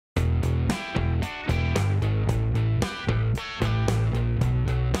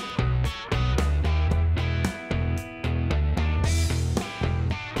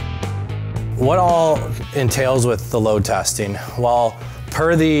what all entails with the load testing? Well,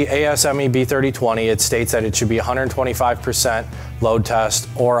 per the ASME B3020, it states that it should be 125% load test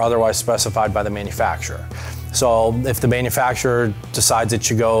or otherwise specified by the manufacturer. So if the manufacturer decides it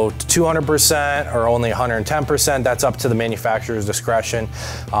should go to 200% or only 110%, that's up to the manufacturer's discretion,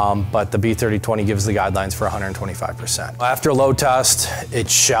 but the B3020 gives the guidelines for 125%. After load test, it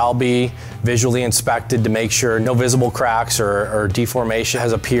shall be visually inspected to make sure no visible cracks or deformation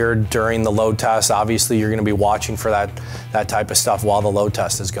has appeared during the load test. Obviously, you're going to be watching for that type of stuff while the load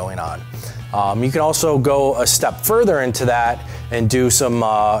test is going on. You can also go a step further into that and do some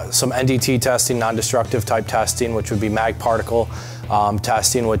NDT testing, non-destructive type testing, which would be mag particle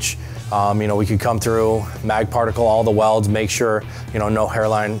testing, which we could come through, mag particle all the welds, make sure no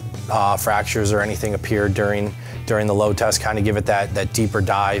hairline fractures or anything appeared during the load test, kind of give it that deeper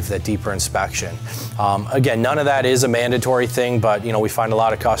dive, that deeper inspection. Again, none of that is a mandatory thing, but we find a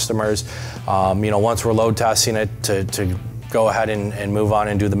lot of customers, once we're load testing it, to go ahead and move on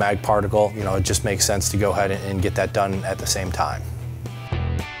and do the mag particle. It just makes sense to go ahead and get that done at the same time.